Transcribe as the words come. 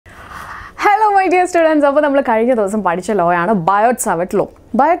my dear students, we have studied Biot-Savart law.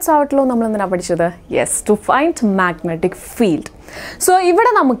 Biot-Savart law we have studied? Yes, to find magnetic field. So, here we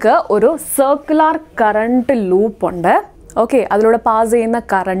have a circular current loop. Okay, that pass the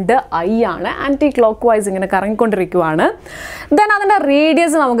current I anti-clockwise current. Then the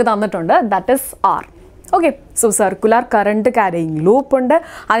radius that is R. Okay, so circular current carrying loop and the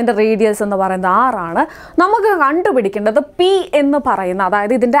radius and the R. We have P in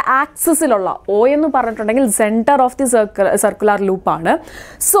the axis O in the center of the circular loop.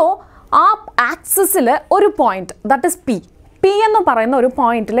 So, that axis is a point, that is P. P is a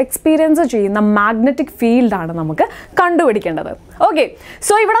point experience the magnetic field. Okay,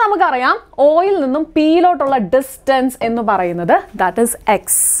 so here we have O is P distance that is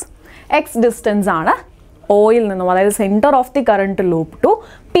X. X distance is O center of the current loop to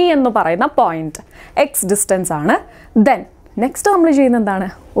P is point. X distance. Then, next we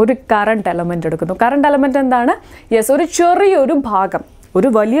have a current element. Current element is yes, a bhagam.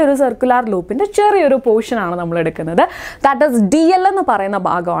 One circular loop in a portion that is DL and the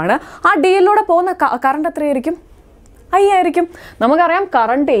DL current at I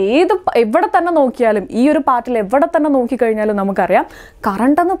current ever part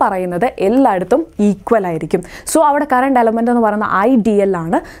current equal. So our current element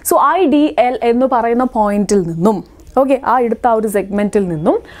IDL. So IDL is point. Okay, this segment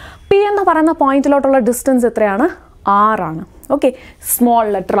P is point distance R. Okay, small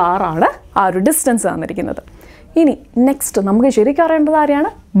letter R is distance. Next, we have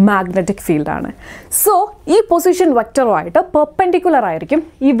magnetic field. So, this position vector is perpendicular to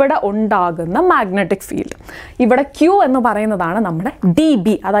the magnetic field. Here Q is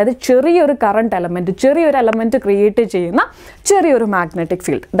dB, that is a current element create a magnetic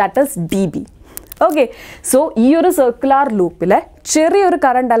field, that is dB. Okay, so this circular loop is a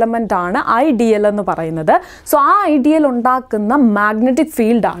current element IDL. So, this IDL magnetic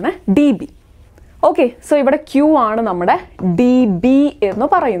field is dB. Okay, so here Q is dB.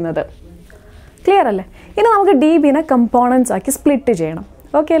 Clear? Now, we dB components split.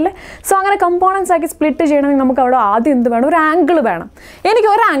 Okay, so we components split. We have an angle. This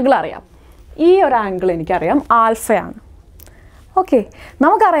angle is alpha. Okay,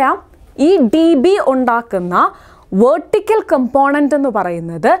 now we have dB vertical component is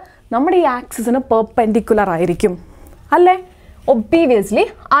axis perpendicular.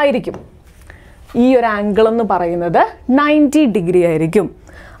 Obviously, this angle is 90 degrees.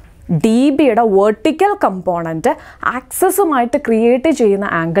 dB vertical component axis create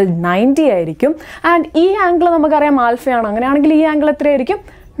angle 90 and this angle alpha. This angle is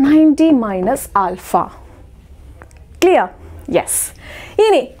 90 minus alpha. Clear? Yes.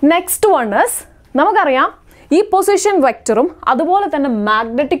 Next one is this position vector and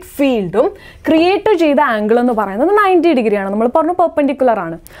magnetic field create the angle 90 degrees.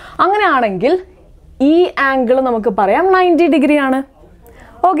 Perpendicular. This angle is 90 degrees.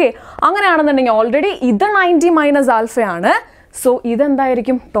 Okay, already this is 90 minus alpha. So, this is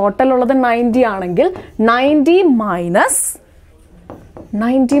total 90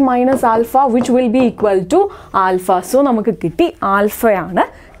 90 minus alpha, which will be equal to alpha. So, we get alpha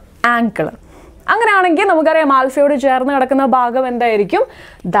angle. Alpha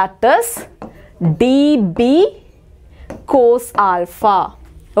that is dB cos alpha.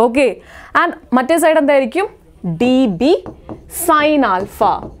 Okay, and matte side dB sin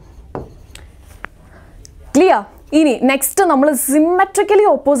alpha. Clear? Next, we will symmetrically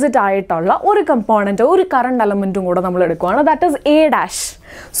opposite one component, one current element that is A dash.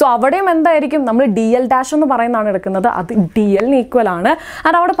 So, we will DL dash DL equal and we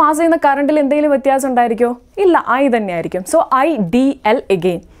pass the current I. So, IDL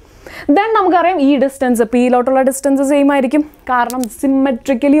again. Then we have this distance, P distance same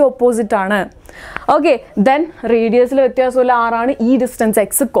symmetrically opposite. Okay, then radius R E distance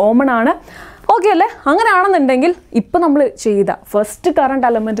X common. Okay, now first current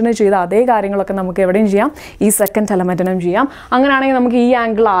element is the second element. This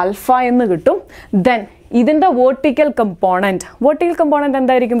angle alpha. Then, this is the vertical component. Vertical component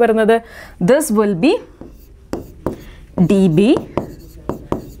this will be dB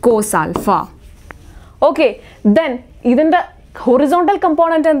cos alpha. Okay, then this is the horizontal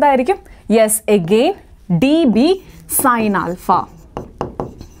component. Yes, again dB sin alpha.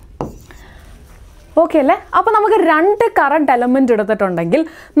 Okay, now we have two current elements. We have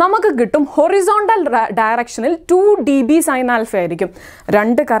horizontal direction 2 dB sin alpha. Two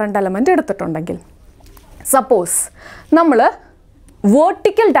current elements. Suppose we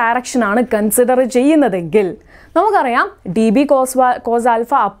vertical direction consider നമുക്കറിയാം D B cos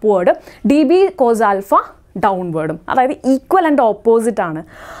alpha upward, D B cos alpha ഡൗൺവേർഡും, അതായത് equal and opposite ആണ്.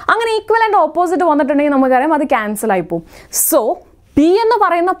 അങ്ങനെ equal and opposite വന്നിട്ടുണ്ടെങ്കിൽ നമുക്കറിയാം അത് cancel ആയി പോകും. So B എന്ന്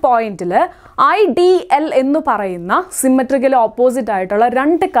പറയുന്ന പോയിന്റിൽ ഐ ഡി എൽ എന്ന് പറയുന്ന സിമെട്രിക്കലി ഓപ്പോസിറ്റ് ആയിട്ടുള്ള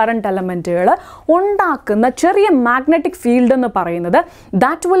രണ്ട് കറണ്ട് എലമെൻറ്റുകൾ ഉണ്ടാക്കുന്ന ചെറിയ മാഗ്നറ്റിക് ഫീൽഡ് എന്ന് പറയുന്നത്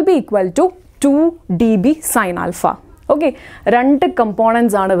that will be equal to 2dB sine alpha. Okay, രണ്ട്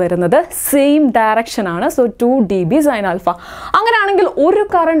കമ്പോണൻസ് ആണ് വരുന്നത്, സെയിം ഡയറക്ഷൻ ആണ്. So 2dB sine alpha. അങ്ങനെയാണെങ്കിൽ ഒരു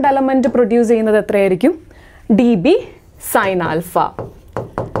കറണ്ട് എലമെൻറ്റ് പ്രൊഡ്യൂസ് ചെയ്യുന്നത് എത്രയായിരിക്കും? dB sine alpha.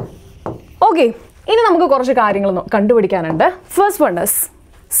 ഓക്കെ, ഇനി നമുക്ക് കുറച്ച് കാര്യങ്ങൾ കണ്ടുപിടിക്കാനുണ്ട്. First one is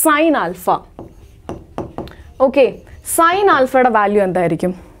sine alpha. Okay, sign ആൽഫയുടെ വാല്യൂ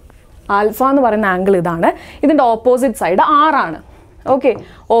എന്തായിരിക്കും? ആൽഫ എന്ന് പറയുന്ന ആംഗിൾ ഇതാണ്, ഇതിൻ്റെ ഓപ്പോസിറ്റ് സൈഡ് ആറാണ്. ഓക്കെ,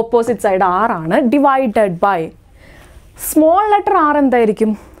 ഓപ്പോസിറ്റ് സൈഡ് ആറാണ്, divided by small letter R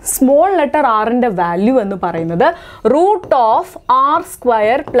എന്തായിരിക്കും? സ്മോൾ ലെറ്റർ ആറിൻ്റെ വാല്യൂ എന്ന് പറയുന്നത്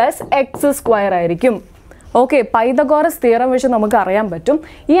 √r² പ്ലസ് x² ആയിരിക്കും. ഓക്കെ, പൈതഗോറസ് തിയറം വെച്ച് നമുക്ക് അറിയാൻ പറ്റും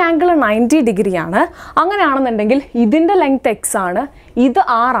ഈ ആംഗിൾ 90 ഡിഗ്രിയാണ്. അങ്ങനെയാണെന്നുണ്ടെങ്കിൽ ഇതിൻ്റെ ലെങ്ത് x ആണ്, ഇത്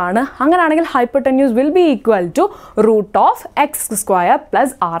r ആണ്. അങ്ങനെയാണെങ്കിൽ hypotenuse will be equal to √x²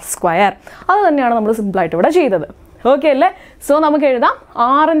 plus r². അത് തന്നെയാണ് നമ്മൾ സിമ്പിളായിട്ട് ഇവിടെ ചെയ്തത്. ഓക്കെ അല്ലേ? സോ നമുക്ക് എഴുതാം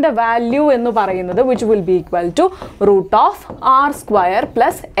ആറിൻ്റെ വാല്യൂ എന്ന് പറയുന്നത് which will be equal to √r²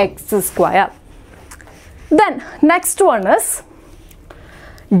 plus x². Then next one is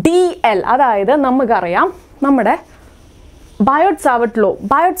DL. അതായത് നമുക്കറിയാം നമ്മുടെ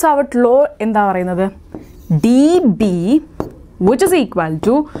ബയോട്ട്-സാവർട്ട് ലോ എന്താ പറയുന്നത്? DB which is equal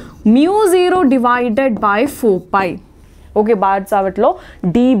to μ0 divided by 4pi. Okay, Biout-Savart law,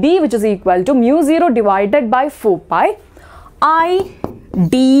 DB which is equal to μ0 divided by 4pi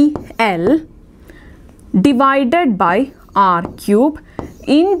IDL divided by r³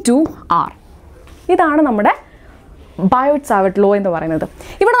 into r. ഇതാണ് നമ്മുടെ Biot-Savart law എന്ന് പറയുന്നത്.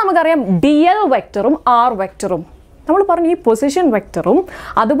 ഇവിടെ നമുക്കറിയാം DL വെക്ടറും R വെക്ടറും നമ്മൾ പറഞ്ഞു ഈ പൊസിഷൻ വെക്ടറും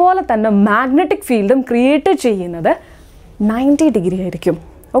അതുപോലെ തന്നെ മാഗ്നറ്റിക് ഫീൽഡും ക്രിയേറ്റ് ചെയ്യുന്നത് 90 ഡിഗ്രി ആയിരിക്കും.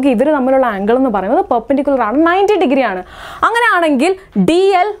 ഓക്കെ, ഇവർ തമ്മിലുള്ള ആംഗിൾ എന്ന് പറയുന്നത് പെർപെൻഡിക്കുലർ ആണ്, 90 ഡിഗ്രിയാണ്. അങ്ങനെയാണെങ്കിൽ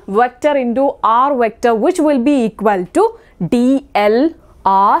DL vector into R vector which will be equal to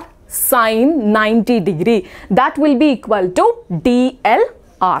DLR sign 90 degree. That will be equal to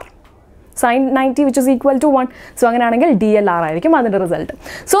DLR sign 90 which is equal to 1. So അങ്ങനെയാണെങ്കിൽ DLR ആയിരിക്കും അതിൻ്റെ റിസൾട്ട്.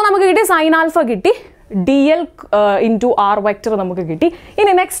 സോ നമുക്ക് കിട്ടി സൈൻ ആൽഫ കിട്ടി, DL into R vector നമുക്ക് കിട്ടി.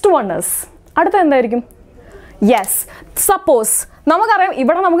 ഇനി next one is അടുത്ത എന്തായിരിക്കും? യെസ്, സപ്പോസ് നമുക്കറിയാം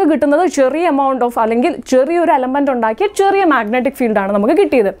ഇവിടെ നമുക്ക് കിട്ടുന്നത് ചെറിയ എമൗണ്ട് ഓഫ് അല്ലെങ്കിൽ ചെറിയൊരു എലമെൻറ്റ് ഉണ്ടാക്കിയ ചെറിയ മാഗ്നറ്റിക് ഫീൽഡാണ് നമുക്ക്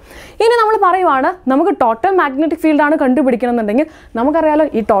കിട്ടിയത്. ഇനി നമ്മൾ പറയുവാണ് നമുക്ക് ടോട്ടൽ മാഗ്നറ്റിക് ഫീൽഡാണ് കണ്ടുപിടിക്കണമെന്നുണ്ടെങ്കിൽ നമുക്കറിയാലോ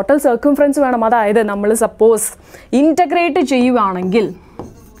ഈ ടോട്ടൽ സർക്കംഫറൻസ് വേണം. അതായത് നമ്മൾ സപ്പോസ് ഇൻറ്റഗ്രേറ്റ് ചെയ്യുവാണെങ്കിൽ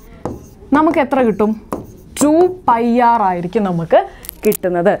നമുക്ക് എത്ര കിട്ടും? 2πr ആയിരിക്കും നമുക്ക്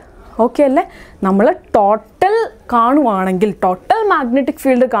കിട്ടുന്നത്. ഓക്കെ അല്ലേ? നമ്മൾ ടോട്ടൽ കാണുവാണെങ്കിൽ, ടോട്ടൽ മാഗ്നറ്റിക്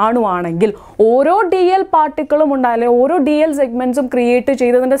ഫീൽഡ് കാണുവാണെങ്കിൽ ഓരോ DL പാർട്ടിക്കിളും ഉണ്ടായാലേ ഓരോ DL സെഗ്മെൻറ്റ്സും ക്രിയേറ്റ്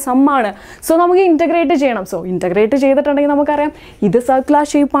ചെയ്തതിൻ്റെ സമ്മാണ്. സോ നമുക്ക് ഇൻറ്റഗ്രേറ്റ് ചെയ്യണം. സോ ഇൻറ്റഗ്രേറ്റ് ചെയ്തിട്ടുണ്ടെങ്കിൽ നമുക്കറിയാം ഇത് സർക്കുലർ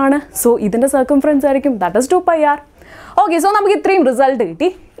ഷേപ്പാണ്. സോ ഇതിൻ്റെ സർക്കംഫറൻസ് ആയിരിക്കും that is 2πr. Okay, so നമുക്ക് ഇത്രയും റിസൾട്ട് കിട്ടി.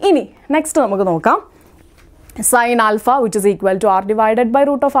 ഇനി നെക്സ്റ്റ് നമുക്ക് നോക്കാം sin alpha which is equal to r divided by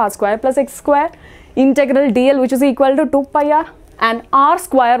 √r² plus x², integral DL which is equal to 2πr and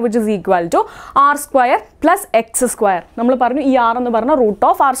r² which is equal to r² plus x². നമ്മൾ പറഞ്ഞു ഈ r എന്ന് പറഞ്ഞാൽ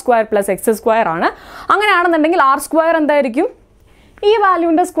 √r² plus x² ആണ്. അങ്ങനെയാണെന്നുണ്ടെങ്കിൽ r² എന്തായിരിക്കും? ഈ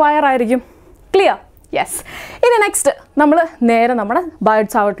വാല്യൂവിൻ്റെ square ആയിരിക്കും. ക്ലിയർ? യെസ്. ഇനി നെക്സ്റ്റ് നമ്മൾ നേരെ നമ്മുടെ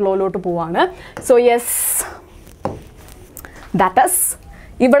ബയോട്ട്-സാവർട്ട് ലോയിലോട്ട് പോവാണ്. സോ യെസ്, ദാറ്റ് ഇസ്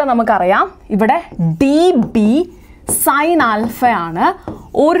ഇവിടെ നമുക്കറിയാം ഇവിടെ DB സൈൻ ആൽഫയാണ്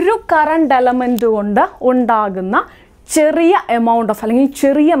ഒരു കറണ്ട് എലമെൻറ്റ് കൊണ്ട് ഉണ്ടാകുന്ന ചെറിയ എമൗണ്ട് ഓഫ് അല്ലെങ്കിൽ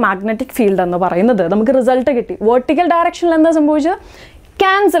ചെറിയ മാഗ്നറ്റിക് ഫീൽഡ് എന്ന് പറയുന്നത്. നമുക്ക് റിസൾട്ട് കിട്ടി. വെർട്ടിക്കൽ ഡയറക്ഷനിൽ എന്താ സംഭവിച്ചത്?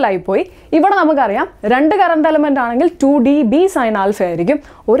 ക്യാൻസൽ ആയിപ്പോയി. ഇവിടെ നമുക്കറിയാം രണ്ട് കറണ്ട് എലമെൻ്റ് ആണെങ്കിൽ 2dB സൈൻ ആൽഫ ആയിരിക്കും.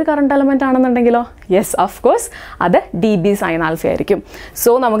 ഒരു current element ആണെന്നുണ്ടെങ്കിലോ yes of course അത് DB സൈൻ ആൽഫ ആയിരിക്കും.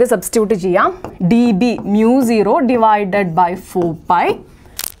 സോ നമുക്ക് സബ്സ്റ്റിറ്റ്യൂട്ട് ചെയ്യാം. DB μ0 divided by 4π.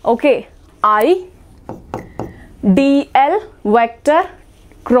 Okay, IDL vector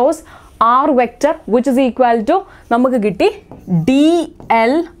cross R vector which is equal to നമുക്ക് കിട്ടി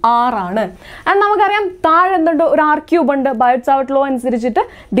DLR ആണ്. ആൻഡ് നമുക്കറിയാം താഴെ എന്തുണ്ട്? ഒരു R³ ഉണ്ട്. ബയോട്ട്-സാവർട്ട് ലോ അനുസരിച്ചിട്ട്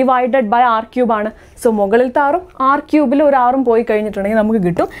ഡിവൈഡഡ് ബൈ R³ ആണ്. സോ മുകളിലത്തെ ആറും R³ ഒരു ആറും പോയി കഴിഞ്ഞിട്ടുണ്ടെങ്കിൽ നമുക്ക്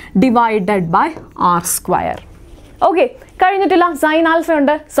കിട്ടും ഡിവൈഡഡ് ബൈ R². ഓക്കെ, കഴിഞ്ഞിട്ടില്ല. സൈൻ ആൽഫ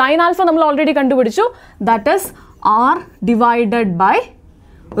ഉണ്ട്. സൈൻ ആൽഫ നമ്മൾ ഓൾറെഡി കണ്ടുപിടിച്ചു. That is R divided by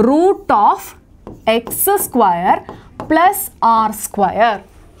 √x² plus R².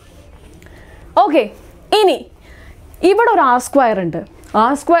 Okay, ഇനി ഇവിടെ ഒരു ആർ സ്ക്വയർ ഉണ്ട്.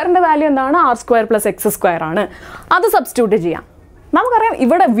 ആർ സ്ക്വയറിൻ്റെ വാല്യൂ എന്താണ്? R square plus X square ആണ്. അത് സബ്സ്റ്റിറ്റ്യൂട്ട് ചെയ്യാം. നമുക്കറിയാം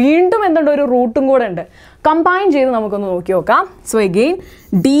ഇവിടെ വീണ്ടും എന്തുണ്ട്, ഒരു റൂട്ടും കൂടെ ഉണ്ട്. കമ്പൈൻ ചെയ്ത് നമുക്കൊന്ന് നോക്കി നോക്കാം. So again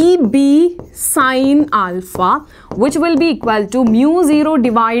D B sine alpha which will be equal to mu 0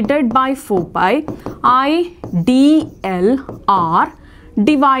 divided by 4 pi I D L R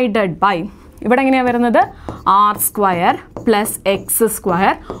divided by, ഇവിടെ എങ്ങനെയാണ് വരുന്നത്? R square plus X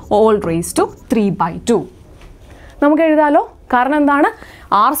square whole raise to 3/2. നമുക്ക് എഴുതാലോ. കാരണം എന്താണ്?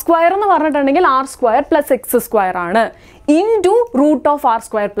 ആർ സ്ക്വയർ എന്ന് പറഞ്ഞിട്ടുണ്ടെങ്കിൽ R square plus X square ആണ് into root of R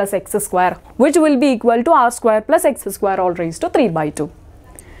square plus X square which will be equal to R square plus X square whole raise to 3/2.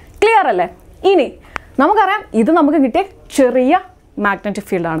 Clear അല്ലേ? ഇനി നമുക്കറിയാം ഇത് നമുക്ക് കിട്ടിയ ചെറിയ മാഗ്നറ്റിക്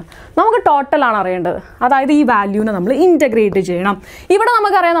ഫീൽഡാണ്. നമുക്ക് ടോട്ടലാണ് അറിയേണ്ടത്. അതായത് ഈ വാല്യൂവിനെ നമ്മൾ ഇൻറ്റഗ്രേറ്റ് ചെയ്യണം. ഇവിടെ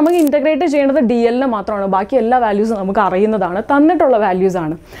നമുക്കറിയാം നമുക്ക് ഇൻറ്റഗ്രേറ്റ് ചെയ്യേണ്ടത് ഡി എല്ലിന് മാത്രമാണ്. ബാക്കി എല്ലാ വാല്യൂസും നമുക്ക് അറിയുന്നതാണ്, തന്നിട്ടുള്ള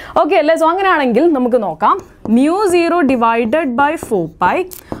വാല്യൂസാണ്. ഓക്കെ അല്ലേ? സോ അങ്ങനെയാണെങ്കിൽ നമുക്ക് നോക്കാം. Mu 0 divided by 4 pi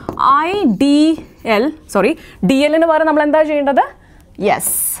I D L, sorry D എല്ലിന് പകരം നമ്മൾ എന്താ ചെയ്യേണ്ടത്?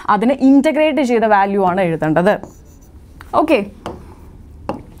 യെസ്, അതിന് ഇൻറ്റഗ്രേറ്റ് ചെയ്ത വാല്യൂ ആണ് എഴുതേണ്ടത്. Okay,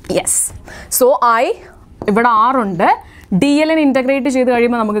 yes. സോ ഐ ഇവിടെ ആർ ഉണ്ട്. ഡി എല്ലിന് ഇൻറ്റഗ്രേറ്റ് ചെയ്ത്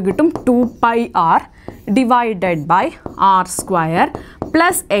കഴിയുമ്പോൾ നമുക്ക് കിട്ടും 2 pi R divided by R square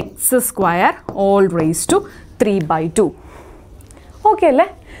plus X square whole raise to 3/2. Okay അല്ലേ?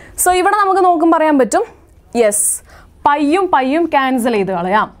 സോ ഇവിടെ നമുക്ക് നോക്കും പറയാൻ പറ്റും. യെസ്, പൈയും പൈയും ക്യാൻസൽ ചെയ്ത്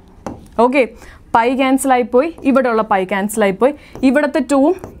കളയാം. ഓക്കെ, പൈ ക്യാൻസലായിപ്പോയി, ഇവിടെയുള്ള പൈ ക്യാൻസലായിപ്പോയി, ഇവിടുത്തെ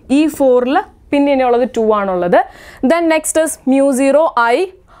 2ഉം ഈ 4ൽ പിന്നെ ഇനിയുള്ളത് 2 ആണുള്ളത്. Then next is mu 0 I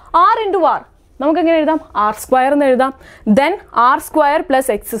R into R, നമുക്ക് എങ്ങനെ എഴുതാം? ആർ സ്ക്വയർ എന്ന് എഴുതാം. Then R square plus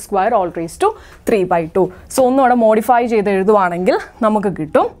X square whole raise to 3/2. So ഒന്നും അവിടെ മോഡിഫൈ ചെയ്ത് എഴുതുവാണെങ്കിൽ നമുക്ക്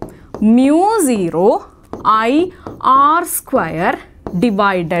കിട്ടും mu 0 I R square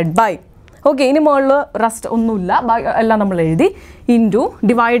divided by, okay ഇനി മുകളിൽ റെസ്റ്റ് ഒന്നുമില്ല, എല്ലാം നമ്മൾ എഴുതി, into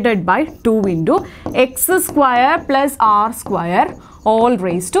divided by 2 into X square plus R square whole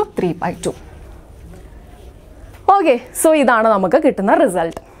raise to 3/2. Okay, so ഇതാണ് നമുക്ക് കിട്ടുന്ന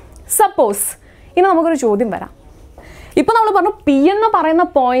റിസൾട്ട്. സപ്പോസ് ഇനി നമുക്കൊരു ചോദ്യം വരാം. ഇപ്പോൾ നമ്മൾ പറഞ്ഞു പി എന്ന് പറയുന്ന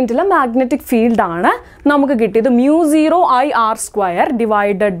പോയിന്റിൽ മാഗ്നറ്റിക് ഫീൽഡാണ് നമുക്ക് കിട്ടിയത് mu 0 I R square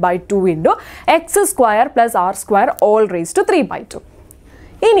divided by 2 into X square plus R square whole raise to 3/2.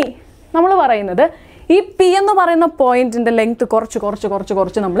 ഇനി നമ്മൾ പറയുന്നത് ഈ പി എന്ന് പറയുന്ന പോയിന്റിൻ്റെ ലെങ്ത്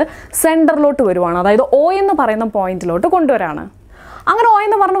കുറച്ച് നമ്മൾ സെൻറ്ററിലോട്ട് വരുവാണ്. അതായത് ഒ എന്ന് പറയുന്ന പോയിന്റിലോട്ട് കൊണ്ടുവരാണ്. അങ്ങനെ ഒ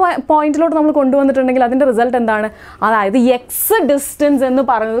എന്ന് പറഞ്ഞ പോയിന്റിലോട്ട് നമ്മൾ കൊണ്ടുവന്നിട്ടുണ്ടെങ്കിൽ അതിൻ്റെ റിസൾട്ട് എന്താണ്? അതായത് എക്സ് ഡിസ്റ്റൻസ് എന്ന്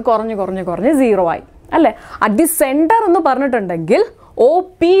പറയുന്നത് കുറഞ്ഞ് 0 ആയി അല്ലേ? അറ്റ് ദി സെൻറ്റർ എന്ന് പറഞ്ഞിട്ടുണ്ടെങ്കിൽ ഒ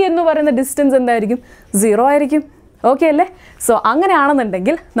പി എന്ന് പറയുന്ന ഡിസ്റ്റൻസ് എന്തായിരിക്കും? 0 ആയിരിക്കും. ഓക്കെ അല്ലേ? സോ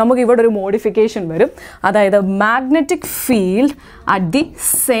അങ്ങനെയാണെന്നുണ്ടെങ്കിൽ നമുക്ക് ഇവിടെ ഒരു മോഡിഫിക്കേഷൻ വരും. അതായത് magnetic field at the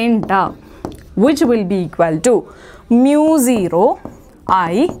centre which will be equal to mu 0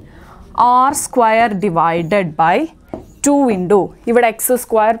 I R square divided by 2 into ഇവിടെ X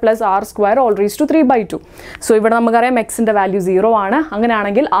square plus R square whole raise to 3/2. So ഇവിടെ നമുക്കറിയാം എക്സിൻ്റെ വാല്യൂ 0 ആണ്.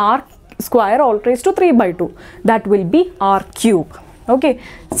 അങ്ങനെയാണെങ്കിൽ R square whole raise to 3/2 that will be R cube. Okay,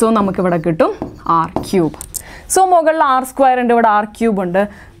 so നമുക്കിവിടെ കിട്ടും R cube. So മുകളിൽ R square ഉണ്ട്, ഇവിടെ ആർ ക്യൂബ് ഉണ്ട്.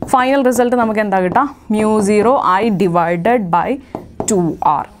 ഫൈനൽ റിസൾട്ട് നമുക്ക് എന്താ കിട്ടുക? Mu 0 I divided by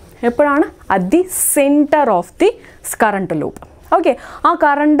 2r. എപ്പോഴാണ്? At the centre of the current loop. Okay, ആ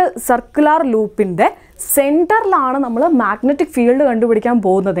കറണ്ട് സർക്കുലർ ലൂപ്പിൻ്റെ സെൻറ്ററിലാണ് നമ്മൾ മാഗ്നറ്റിക് ഫീൽഡ് കണ്ടുപിടിക്കാൻ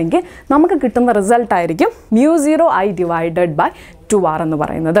പോകുന്നതെങ്കിൽ നമുക്ക് കിട്ടുന്ന റിസൾട്ട് ആയിരിക്കും mu 0 I divided by 2r എന്ന്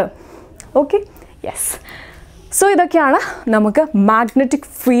പറയുന്നത്. Okay, yes. സോ ഇതൊക്കെയാണ് നമുക്ക് magnetic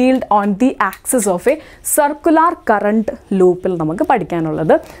field on the axis of A circular current ലൂപ്പിൽ നമുക്ക്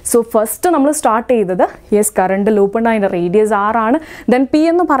പഠിക്കാനുള്ളത്. സോ ഫസ്റ്റ് നമ്മൾ സ്റ്റാർട്ട് ചെയ്തത് യെസ് കറണ്ട് ലൂപ്പ് ഉണ്ട്, അതിൻ്റെ റേഡിയസ് r ആണ്. ദെൻ പി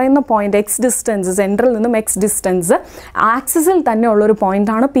എന്ന് പറയുന്ന പോയിന്റ് എക്സ് ഡിസ്റ്റൻസ്, സെൻട്രൽ നിന്നും എക്സ് ഡിസ്റ്റൻസ് ആക്സിസിൽ തന്നെ ഉള്ളൊരു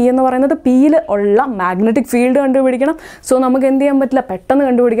പോയിൻ്റാണ് പി എന്ന് പറയുന്നത്. പിയിൽ ഉള്ള മാഗ്നറ്റിക് ഫീൽഡ് കണ്ടുപിടിക്കണം. സോ നമുക്ക് എന്ത് ചെയ്യാൻ പറ്റില്ല? പെട്ടെന്ന്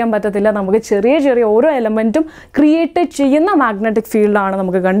കണ്ടുപിടിക്കാൻ പറ്റത്തില്ല. നമുക്ക് ചെറിയ ഓരോ എലമെൻറ്റും ക്രിയേറ്റ് ചെയ്യുന്ന മാഗ്നറ്റിക് ഫീൽഡാണ്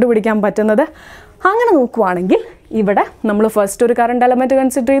നമുക്ക് കണ്ടുപിടിക്കാൻ പറ്റുന്നത്. അങ്ങനെ നോക്കുവാണെങ്കിൽ ഇവിടെ നമ്മൾ ഫസ്റ്റ് ഒരു കറണ്ട് എലമെൻറ്റ്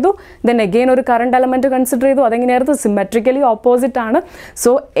കൺസിഡർ ചെയ്തു, ദെൻ അഗെയിൻ ഒരു കറണ്ട് എലമെൻറ്റ് കൺസിഡർ ചെയ്തു. അതെങ്ങനെയായിരുന്നു? സിമെട്രിക്കലി ഓപ്പോസിറ്റ് ആണ്.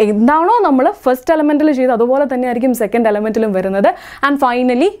 സോ എന്താണോ നമ്മൾ ഫസ്റ്റ് എലമെൻറ്റിൽ ചെയ്ത് അതുപോലെ തന്നെ ആയിരിക്കും സെക്കൻഡ് എലമെൻറ്റിലും വരുന്നത്. ആൻഡ്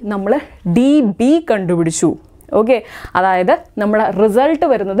ഫൈനലി നമ്മൾ ഡി ബി കണ്ടുപിടിച്ചു. ഓക്കെ, അതായത് നമ്മുടെ റിസൾട്ട്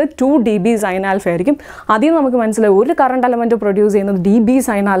വരുന്നത് 2 dB സൈൻ ആൽഫ ആയിരിക്കും. അതിൽ നമുക്ക് മനസ്സിലായി ഒരു കറണ്ട് എലമെൻറ്റ് പ്രൊഡ്യൂസ് ചെയ്യുന്നത് dB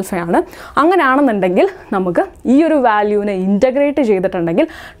സൈൻ ആൽഫയാണ്. അങ്ങനെയാണെന്നുണ്ടെങ്കിൽ നമുക്ക് ഈ ഒരു വാല്യൂവിനെ ഇൻറ്റഗ്രേറ്റ് ചെയ്തിട്ടുണ്ടെങ്കിൽ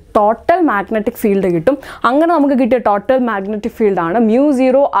ടോട്ടൽ മാഗ്നറ്റിക് ഫീൽഡ് കിട്ടും. അങ്ങനെ നമുക്ക് കിട്ടിയ ടോട്ടൽ മാഗ്നറ്റിക് ഫീൽഡാണ് mu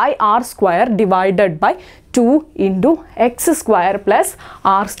 0 I R square divided by 2 into X square plus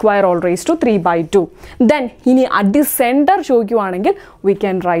R square whole raise to 3/2. Then ഇനി at the centre ചോദിക്കുവാണെങ്കിൽ we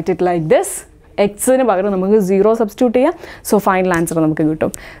can write it like this. എക്സിന് പകരം നമുക്ക് 0 സബ്സ്റ്റിറ്റ്യൂട്ട് ചെയ്യാം. സോ ഫൈനൽ ആൻസർ നമുക്ക്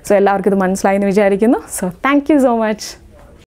കിട്ടും. So എല്ലാവർക്കും ഇത് മനസ്സിലായെന്ന് വിചാരിക്കുന്നു. So thank you so much.